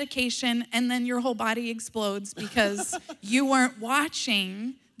take the medication and then your whole body explodes because you weren't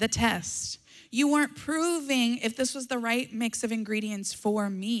watching the test. You weren't proving if this was the right mix of ingredients for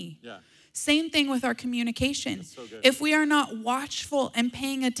me. Yeah. Same thing with our communication. That's so good. If we are not watchful and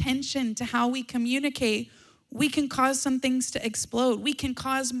paying attention to how we communicate, we can cause some things to explode. We can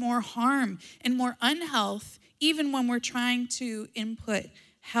cause more harm and more unhealth, even when we're trying to input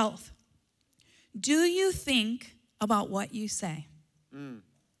health. Do you think about what you say?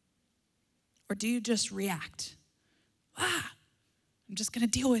 Or do you just react? I'm just going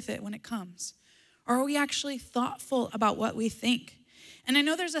to deal with it when it comes. Or are we actually thoughtful about what we think? And I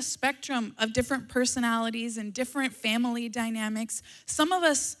know there's a spectrum of different personalities and different family dynamics. Some of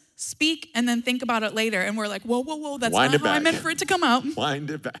us speak and then think about it later, and we're like, whoa, that's Wind not it how I back. meant for it to come out.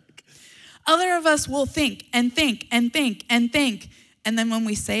 Wind it back. Other of us will think and think and think and think, and then when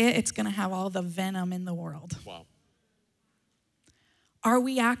we say it, it's going to have all the venom in the world. Wow. Are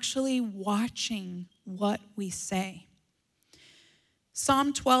we actually watching what we say?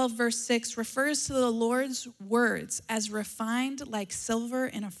 Psalm 12, verse 6 refers to the Lord's words as refined like silver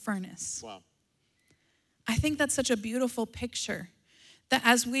in a furnace. Wow. I think that's such a beautiful picture that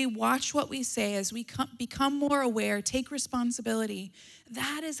as we watch what we say, as we become more aware, take responsibility,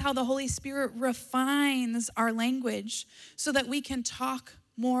 that is how the Holy Spirit refines our language so that we can talk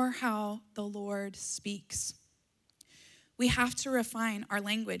more how the Lord speaks. We have to refine our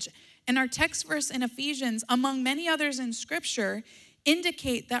language. And our text verse in Ephesians, among many others in Scripture,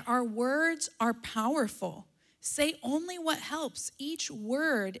 indicate that our words are powerful. Say only what helps. Each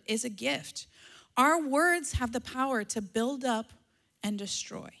word is a gift. Our words have the power to build up and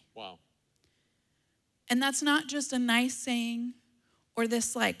destroy. Wow. And that's not just a nice saying or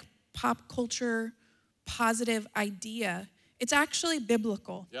this like pop culture positive idea. It's actually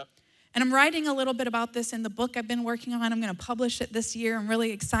biblical. Yep. And I'm writing a little bit about this in the book I've been working on. I'm going to publish it this year. I'm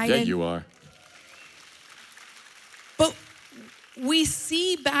really excited. Yeah, you are. But we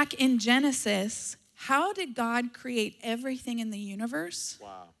see back in Genesis, how did God create everything in the universe?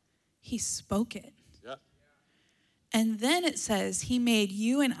 Wow. He spoke it. Yep. And then it says, he made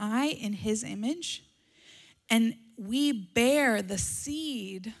you and I in his image, and we bear the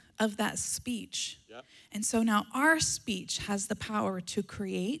seed of that speech. Yep. And so now our speech has the power to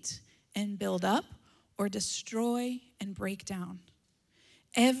create and build up or destroy and break down.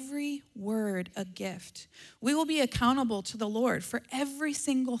 Every word a gift. We will be accountable to the Lord for every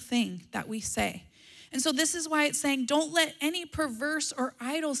single thing that we say. And so this is why it's saying, don't let any perverse or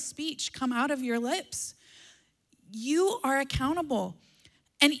idle speech come out of your lips. You are accountable.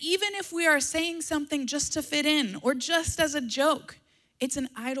 And even if we are saying something just to fit in or just as a joke, it's an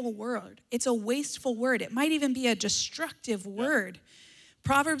idle word. It's a wasteful word. It might even be a destructive word.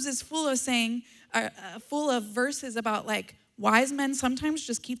 Proverbs is full of verses about like, wise men sometimes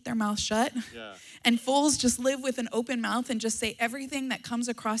just keep their mouth shut. Yeah. And fools just live with an open mouth and just say everything that comes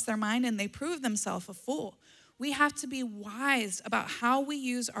across their mind, and they prove themselves a fool. We have to be wise about how we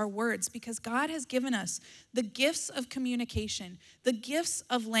use our words because God has given us the gifts of communication, the gifts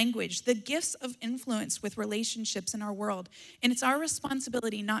of language, the gifts of influence with relationships in our world. And it's our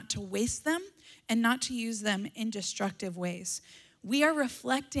responsibility not to waste them and not to use them in destructive ways. We are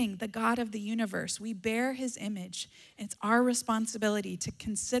reflecting the God of the universe. We bear his image. And it's our responsibility to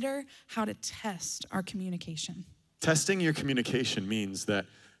consider how to test our communication. Testing your communication means that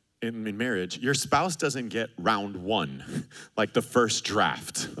in marriage, your spouse doesn't get round one, like the first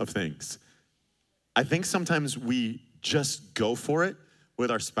draft of things. I think sometimes we just go for it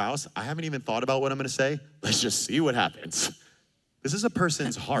with our spouse. I haven't even thought about what I'm gonna say. Let's just see what happens. This is a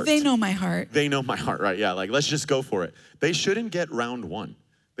person's heart. They know my heart. They know my heart, right? Yeah, like let's just go for it. They shouldn't get round one.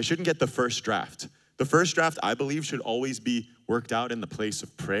 They shouldn't get the first draft. The first draft, I believe, should always be worked out in the place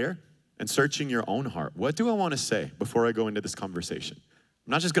of prayer and searching your own heart. What do I want to say before I go into this conversation?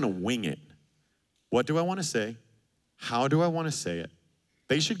 I'm not just gonna wing it. What do I want to say? How do I want to say it?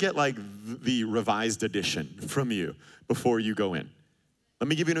 they should get like the revised edition from you before you go in. Let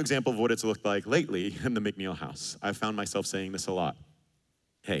me give you an example of what it's looked like lately in the McNeil house. I've found myself saying this a lot.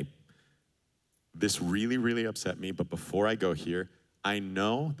 Hey, this really, really upset me, but before I go here, I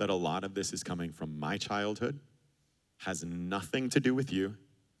know that a lot of this is coming from my childhood, has nothing to do with you,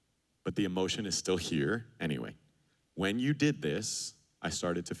 but the emotion is still here anyway. When you did this, I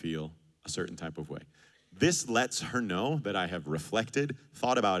started to feel a certain type of way. This lets her know that I have reflected,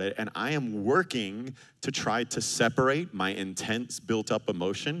 thought about it, and I am working to try to separate my intense built-up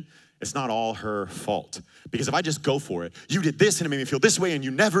emotion. It's not all her fault. Because if I just go for it, you did this and it made me feel this way and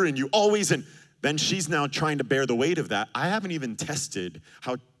you never and you always, and then she's now trying to bear the weight of that. I haven't even tested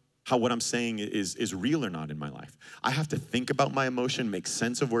how what I'm saying is real or not in my life. I have to think about my emotion, make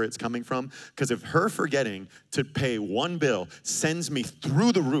sense of where it's coming from, because if her forgetting to pay one bill sends me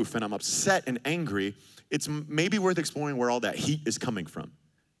through the roof and I'm upset and angry, it's maybe worth exploring where all that heat is coming from.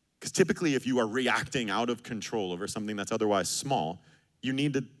 Because typically if you are reacting out of control over something that's otherwise small, you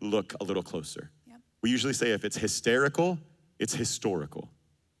need to look a little closer. Yep. We usually say if it's hysterical, it's historical.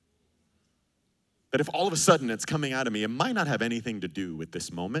 That if all of a sudden it's coming out of me, it might not have anything to do with this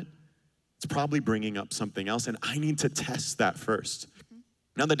moment. It's probably bringing up something else, and I need to test that first. Mm-hmm.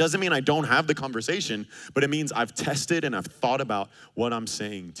 Now, that doesn't mean I don't have the conversation, but it means I've tested and I've thought about what I'm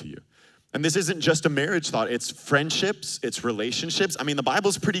saying to you. And this isn't just a marriage thought, it's friendships, it's relationships. I mean, the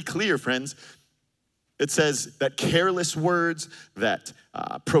Bible's pretty clear, friends. It says that careless words, that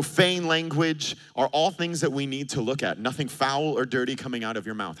profane language are all things that we need to look at. Nothing foul or dirty coming out of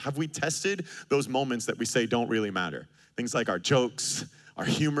your mouth. Have we tested those moments that we say don't really matter? Things like our jokes, our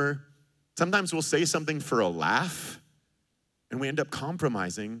humor. Sometimes we'll say something for a laugh, and we end up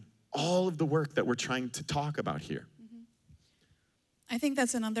compromising all of the work that we're trying to talk about here. I think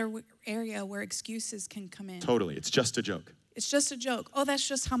that's another area where excuses can come in. Totally, it's just a joke. It's just a joke. Oh, that's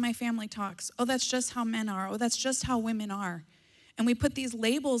just how my family talks. Oh, that's just how men are. Oh, that's just how women are. And we put these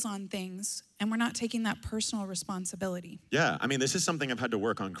labels on things, and we're not taking that personal responsibility. Yeah, I mean, this is something I've had to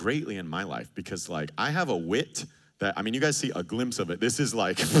work on greatly in my life because, like, I have a wit that, I mean, you guys see a glimpse of it. This is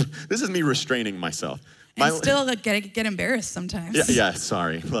like, this is me restraining myself. And still get embarrassed sometimes. Yeah,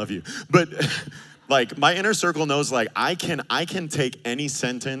 sorry, love you. But like, my inner circle knows, like, I can take any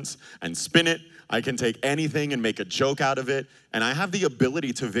sentence and spin it. I can take anything and make a joke out of it. And I have the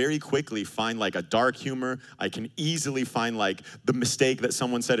ability to very quickly find like a dark humor. I can easily find like the mistake that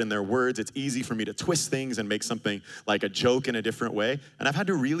someone said in their words. It's easy for me to twist things and make something like a joke in a different way. And I've had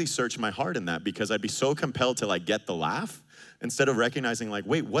to really search my heart in that because I'd be so compelled to like get the laugh instead of recognizing like,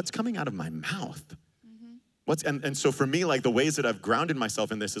 wait, what's coming out of my mouth? Mm-hmm. And so for me, like the ways that I've grounded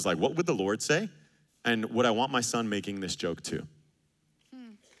myself in this is like, what would the Lord say? And would I want my son making this joke too?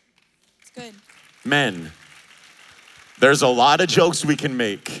 It's good. Men, there's a lot of jokes we can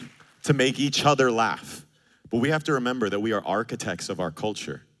make to make each other laugh. But we have to remember that we are architects of our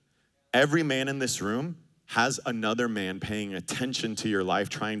culture. Every man in this room has another man paying attention to your life,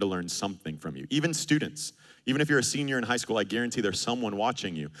 trying to learn something from you. Even students, even if you're a senior in high school, I guarantee there's someone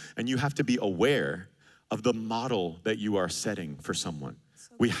watching you. And you have to be aware of the model that you are setting for someone.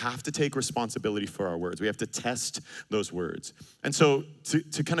 We have to take responsibility for our words. We have to test those words. And so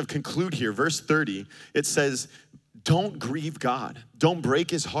to kind of conclude here, verse 30, it says, don't grieve God. Don't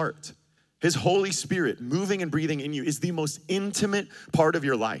break his heart. His Holy Spirit moving and breathing in you is the most intimate part of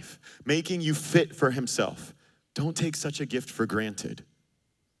your life, making you fit for himself. Don't take such a gift for granted.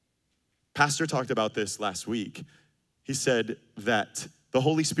 Pastor talked about this last week. He said that the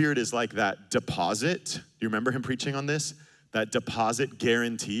Holy Spirit is like that deposit. Do you remember him preaching on this? That deposit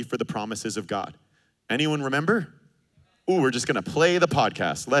guarantee for the promises of God. Anyone remember? Ooh, we're just gonna play the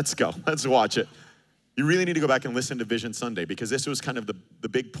podcast. Let's go, let's watch it. You really need to go back and listen to Vision Sunday because this was kind of the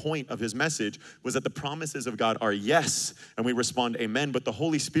big point of his message was that the promises of God are yes, and we respond amen, but the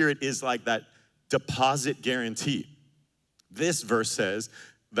Holy Spirit is like that deposit guarantee. This verse says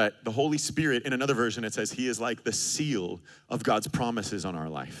that the Holy Spirit, in another version it says he is like the seal of God's promises on our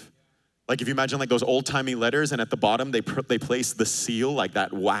life. Like if you imagine like those old-timey letters and at the bottom they place the seal, like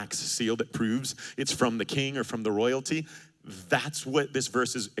that wax seal that proves it's from the king or from the royalty. That's what this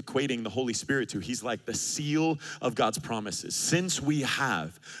verse is equating the Holy Spirit to. He's like the seal of God's promises. Since we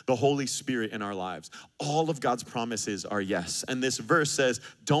have the Holy Spirit in our lives, all of God's promises are yes. And this verse says,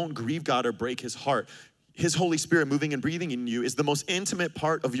 don't grieve God or break his heart. His Holy Spirit moving and breathing in you is the most intimate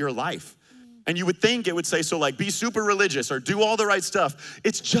part of your life. And you would think it would say, so like be super religious or do all the right stuff.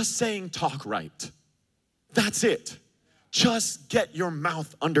 It's just saying talk right. That's it. Just get your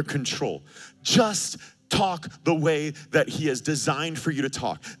mouth under control. Just talk the way that he has designed for you to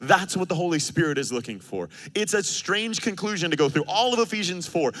talk. That's what the Holy Spirit is looking for. It's a strange conclusion to go through all of Ephesians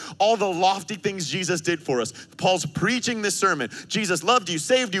 4, all the lofty things Jesus did for us. Paul's preaching this sermon. Jesus loved you,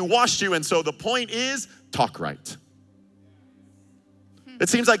 saved you, washed you, and so the point is, talk right. It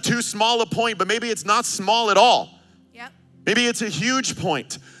seems like too small a point, but maybe it's not small at all. Yep. Maybe it's a huge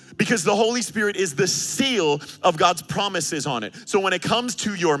point. Because the Holy Spirit is the seal of God's promises on it. So when it comes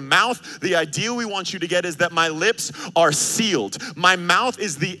to your mouth, the idea we want you to get is that my lips are sealed. My mouth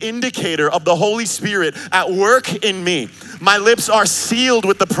is the indicator of the Holy Spirit at work in me. My lips are sealed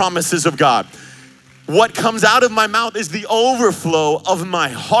with the promises of God. What comes out of my mouth is the overflow of my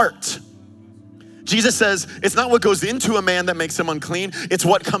heart. Jesus says, it's not what goes into a man that makes him unclean, it's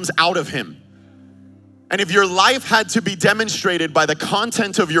what comes out of him. And if your life had to be demonstrated by the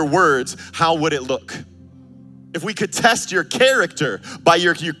content of your words, how would it look? If we could test your character by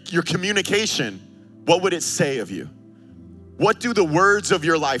your communication, what would it say of you? What do the words of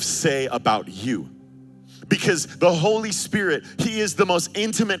your life say about you? Because the Holy Spirit, he is the most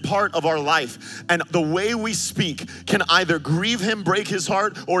intimate part of our life. And the way we speak can either grieve him, break his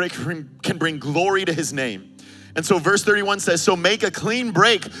heart, or it can bring glory to his name. And so verse 31 says, so make a clean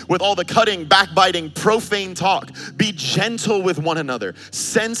break with all the cutting, backbiting, profane talk. Be gentle with one another,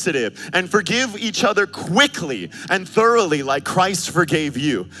 sensitive, and forgive each other quickly and thoroughly like Christ forgave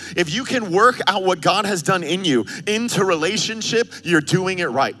you. If you can work out what God has done in you into relationship, you're doing it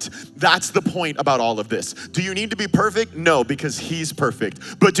right. That's the point about all of this. Do you need to be perfect? No, because he's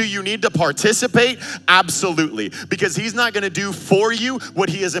perfect. But do you need to participate? Absolutely. Because he's not gonna do for you what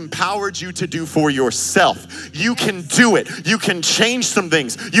he has empowered you to do for yourself. You can do it. You can change some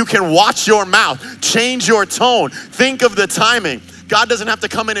things. You can watch your mouth, change your tone, think of the timing. God doesn't have to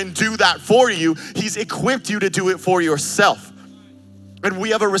come in and do that for you. He's equipped you to do it for yourself. And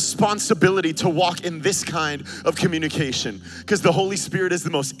we have a responsibility to walk in this kind of communication because the Holy Spirit is the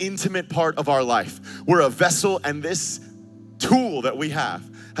most intimate part of our life. We're a vessel, and this tool that we have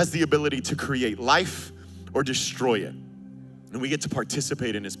has the ability to create life or destroy it. And we get to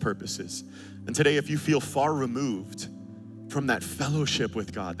participate in his purposes. And today, if you feel far removed from that fellowship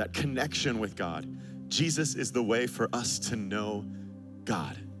with God, that connection with God, Jesus is the way for us to know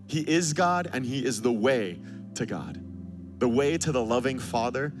God. He is God, and he is the way to God, the way to the loving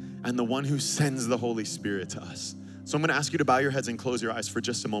Father, and the one who sends the Holy Spirit to us. So I'm gonna ask you to bow your heads and close your eyes for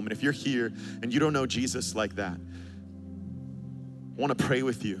just a moment. If you're here and you don't know Jesus like that, I wanna pray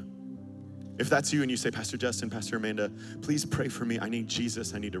with you. If that's you and you say, Pastor Justin, Pastor Amanda, please pray for me. I need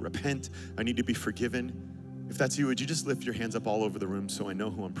Jesus. I need to repent. I need to be forgiven. If that's you, would you just lift your hands up all over the room so I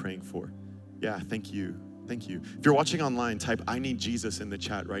know who I'm praying for? Yeah, thank you. Thank you. If you're watching online, type, I need Jesus in the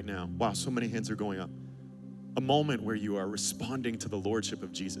chat right now. Wow, so many hands are going up. A moment where you are responding to the Lordship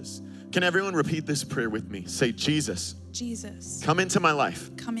of Jesus. Can everyone repeat this prayer with me? Say, Jesus. Jesus. Come into my life.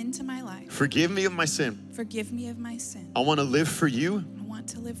 Come into my life. Forgive me of my sin. Forgive me of my sin. I want to live for you. I want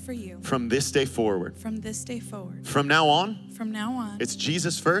to live for you. From this day forward. From this day forward. From now on. From now on. It's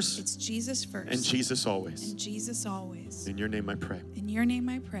Jesus first. It's Jesus first. And Jesus always. And Jesus always. In your name I pray. In your name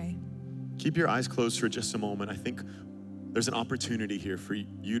I pray. Keep your eyes closed for just a moment. I think there's an opportunity here for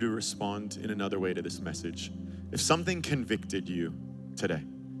you to respond in another way to this message. If something convicted you today,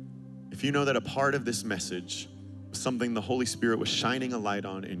 if you know that a part of this message was something the Holy Spirit was shining a light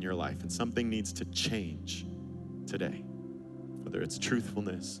on in your life and something needs to change today, whether it's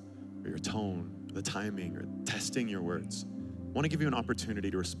truthfulness or your tone, or the timing, or testing your words, I want to give you an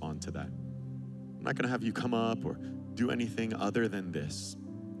opportunity to respond to that. I'm not going to have you come up or do anything other than this.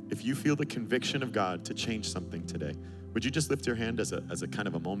 If you feel the conviction of God to change something today, would you just lift your hand as a kind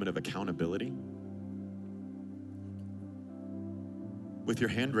of a moment of accountability? With your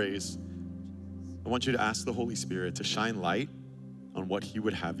hand raised, I want you to ask the Holy Spirit to shine light on what he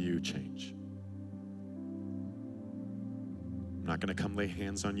would have you change. I'm not gonna come lay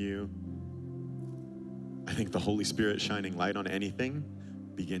hands on you. I think the Holy Spirit shining light on anything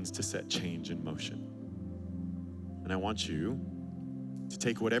begins to set change in motion. And I want you to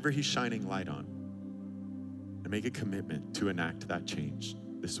take whatever he's shining light on and make a commitment to enact that change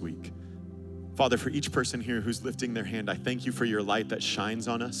this week. Father, for each person here who's lifting their hand, I thank you for your light that shines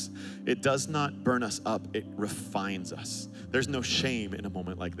on us. It does not burn us up, it refines us. There's no shame in a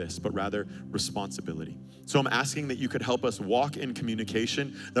moment like this, but rather responsibility. So I'm asking that you could help us walk in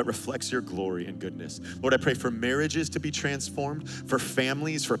communication that reflects your glory and goodness. Lord, I pray for marriages to be transformed, for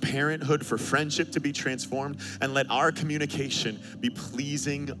families, for parenthood, for friendship to be transformed, and let our communication be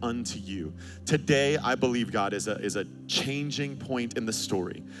pleasing unto you. Today, I believe, God, is a changing point in the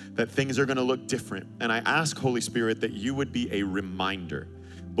story, that things are gonna look different. And I ask, Holy Spirit, that you would be a reminder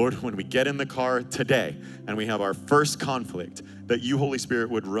Lord, when we get in the car today and we have our first conflict, that you, Holy Spirit,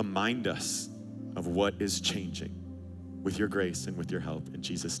 would remind us of what is changing with your grace and with your help. In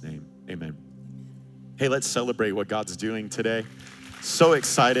Jesus' name, amen. Hey, let's celebrate what God's doing today. So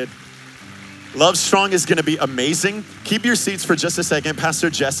excited. Lovestrong is gonna be amazing. Keep your seats for just a second. Pastor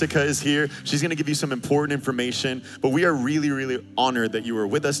Jessica is here. She's gonna give you some important information, but we are really, really honored that you were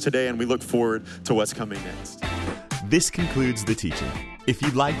with us today, and we look forward to what's coming next. This concludes the teaching. If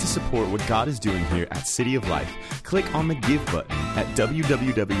you'd like to support what God is doing here at City of Life, click on the Give button at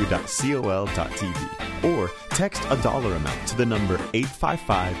www.col.tv or text a dollar amount to the number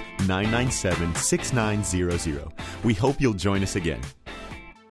 855-997-6900. We hope you'll join us again.